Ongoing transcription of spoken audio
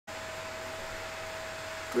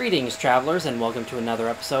Greetings, travelers, and welcome to another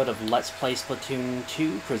episode of Let's Play Splatoon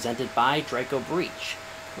 2, presented by Draco Breach.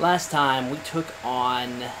 Last time we took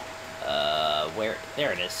on,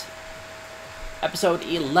 there it is. Episode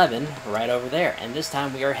 11, right over there, and this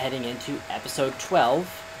time we are heading into Episode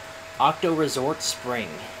 12, Octo Resort Spring.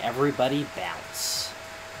 Everybody bounce.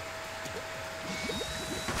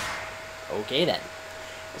 Okay then.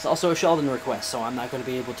 It's also a Sheldon request, so I'm not going to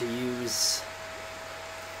be able to use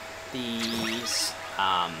these.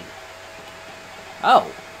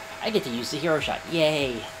 Oh, I get to use the hero shot.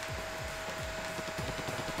 Yay.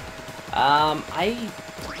 I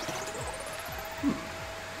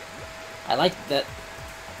like that.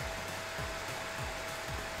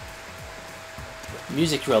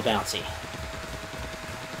 Music's real bouncy.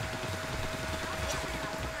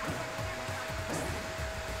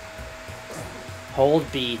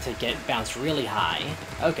 Hold B to get bounced really high.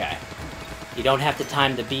 Okay. You don't have to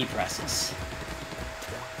time the B presses.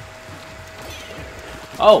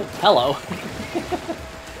 Oh, hello.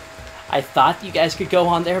 I thought you guys could go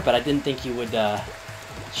on there, but I didn't think you would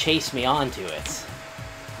chase me onto it.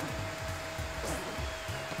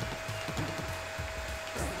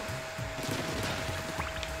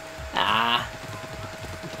 Ah.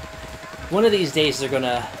 One of these days they're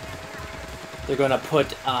gonna put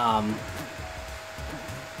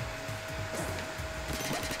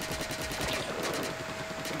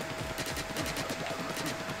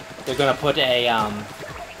they're gonna put a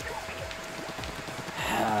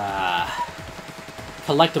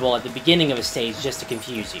collectible at the beginning of a stage just to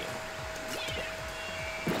confuse you.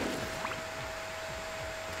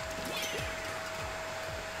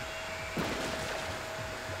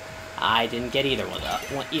 I didn't get either one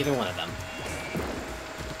of them.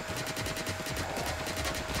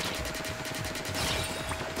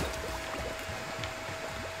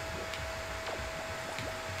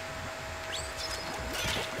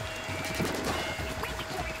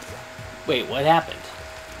 Wait, what happened?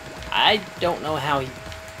 I don't know how he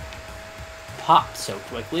popped so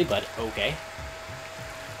quickly, but okay.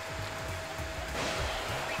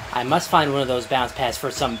 I must find one of those bounce pads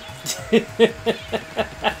for some...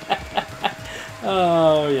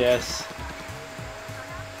 Oh, yes.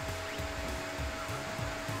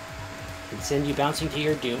 Can send you bouncing to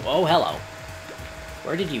your doom. Oh, hello.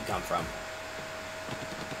 Where did you come from?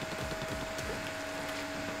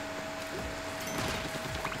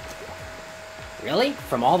 Really?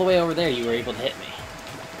 From all the way over there, you were able to hit me.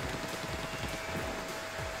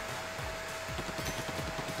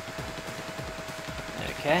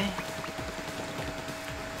 Okay.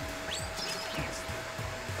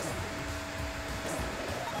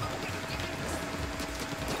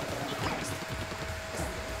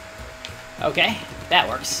 Okay, that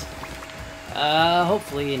works.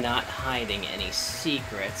 Hopefully not hiding any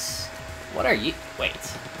secrets. What are you? Wait.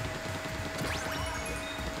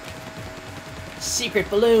 Secret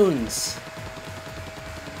balloons!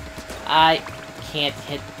 I can't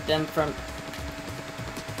hit them from...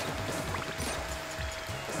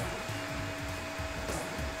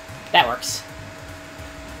 That works.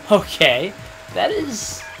 Okay, that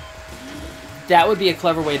would be a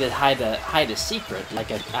clever way to hide a secret, like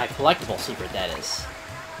a collectible secret, that is.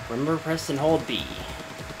 Remember, press and hold B.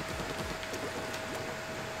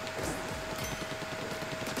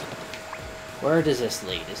 Where does this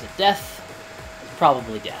lead? Is it death?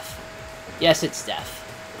 Probably death. Yes, it's death.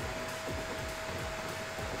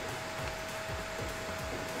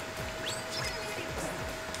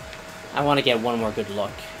 I want to get one more good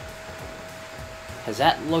look. Because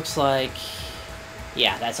that looks like...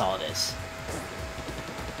 Yeah, that's all it is.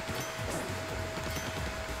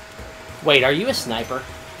 Wait, are you a sniper?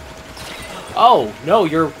 Oh, no,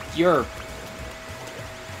 you're...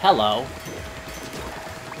 Hello.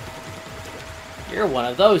 You're one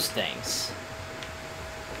of those things.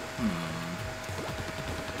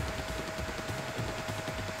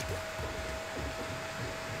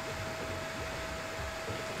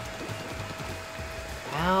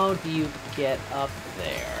 How do you get up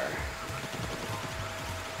there?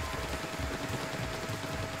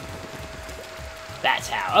 That's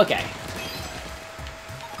how. Okay.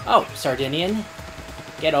 Oh, Sardinian.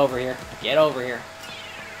 Get over here. Get over here.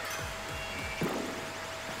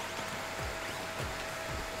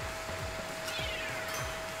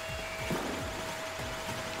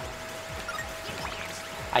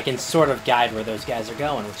 I can sort of guide where those guys are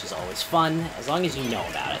going, which is always fun, as long as you know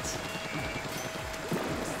about it.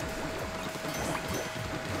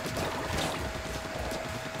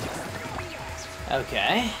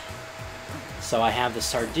 Okay. So I have the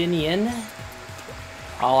Sardinian.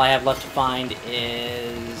 All I have left to find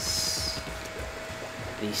is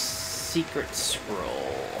the secret scroll.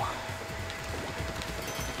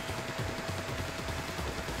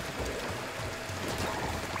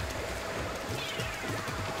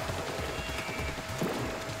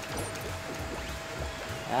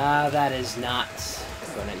 That is not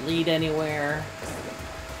going to lead anywhere.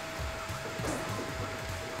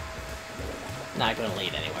 Not going to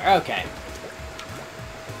lead anywhere. Okay.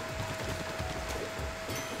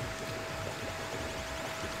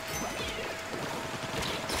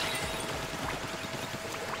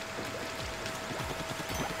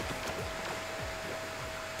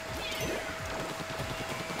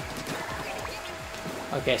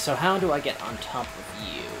 Okay, so how do I get on top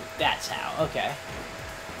of you? That's how. Okay.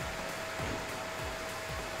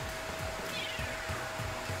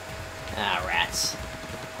 Ah, rats.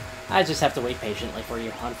 I just have to wait patiently for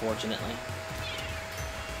you, unfortunately.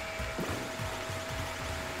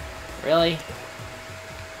 Really?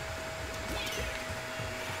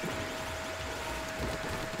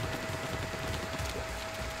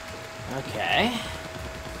 Okay.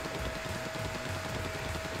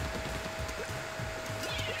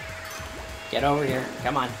 Get over here.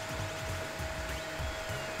 Come on.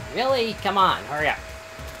 Really? Come on. Hurry up.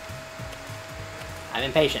 I'm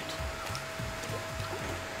impatient.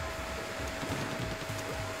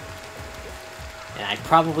 And I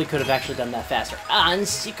probably could have actually done that faster. On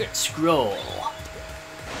secret scroll.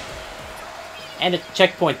 And a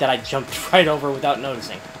checkpoint that I jumped right over without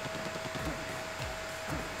noticing.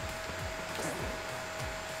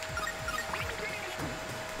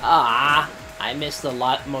 Ah, I missed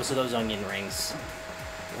most of those onion rings.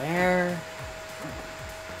 Where?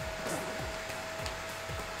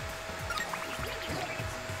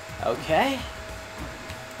 Okay.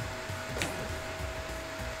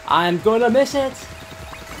 I'm gonna miss it!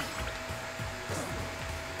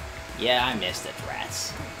 Yeah, I missed it,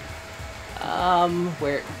 rats.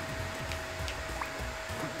 Where...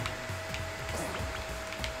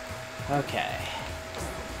 Okay.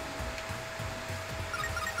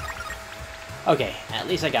 Okay, at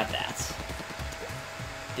least I got that.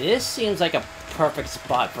 This seems like a perfect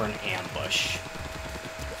spot for an ambush.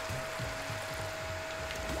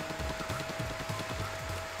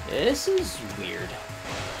 This is weird.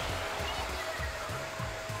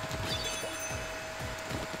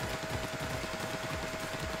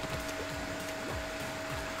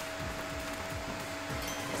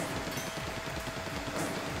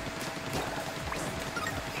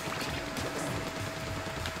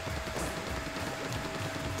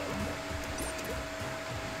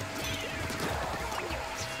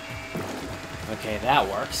 Okay, that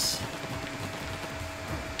works.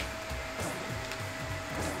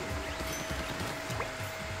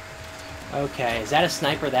 Okay, is that a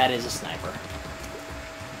sniper? That is a sniper.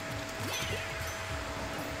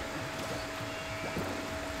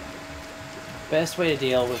 Best way to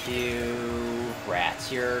deal with you...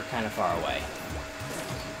 rats. You're kind of far away.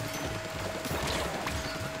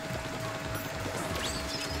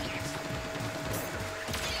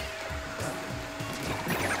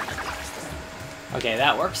 Okay,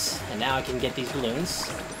 that works. And now I can get these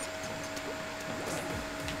balloons.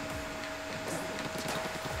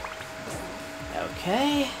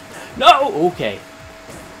 Okay. No! Okay.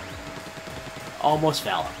 Almost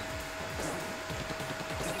fell.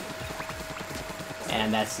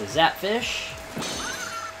 And that's the Zapfish.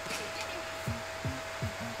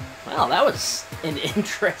 Well, that was an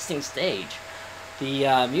interesting stage.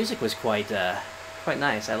 The music was quite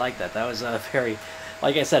nice. I like that. That was a very,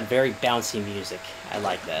 like I said, very bouncy music. I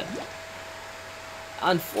like that.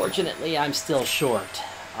 Unfortunately, I'm still short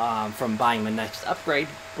from buying my next upgrade,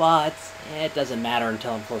 but it doesn't matter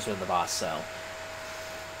until I'm closer to the boss, so...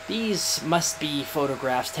 These must be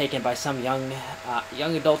photographs taken by some young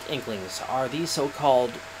adult inklings. Are these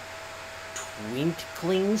so-called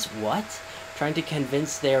twinklings? What? Trying to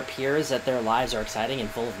convince their peers that their lives are exciting and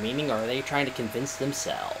full of meaning, or are they trying to convince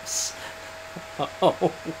themselves?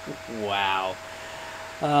 Oh, wow.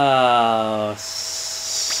 Oh,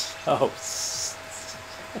 so...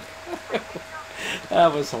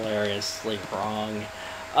 That was hilariously wrong.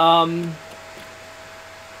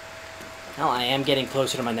 Well, I am getting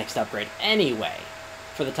closer to my next upgrade anyway.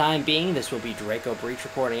 For the time being, this will be Draco Breach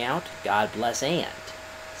reporting out. God bless and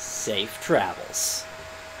safe travels.